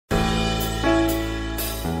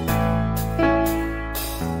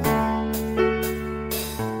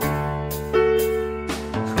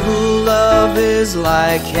is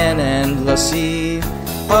like an endless sea,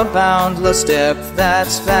 a boundless depth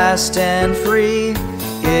that's vast and free.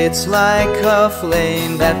 It's like a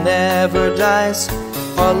flame that never dies,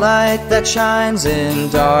 a light that shines in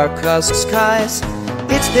darkest skies.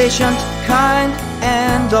 It's patient, kind,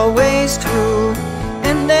 and always true,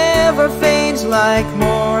 and never fades like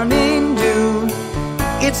morning dew.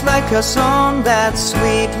 It's like a song that's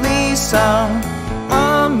sweetly sung,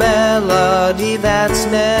 a melody that's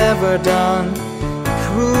never done.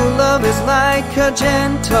 True love is like a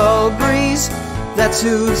gentle breeze that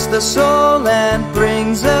soothes the soul and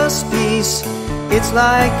brings us peace. It's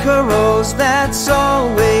like a rose that's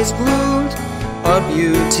always bloomed, a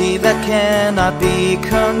beauty that cannot be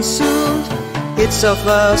consumed. It's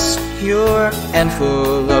selfless, pure, and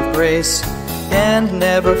full of grace, and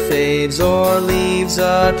never fades or leaves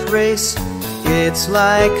a trace. It's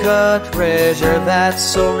like a treasure that's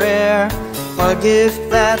so rare, a gift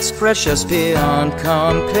that's precious beyond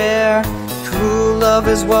compare. True love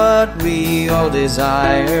is what we all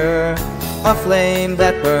desire, a flame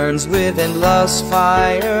that burns with endless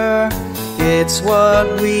fire. It's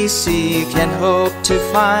what we seek and hope to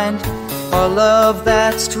find, a love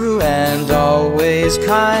that's true and always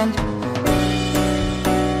kind.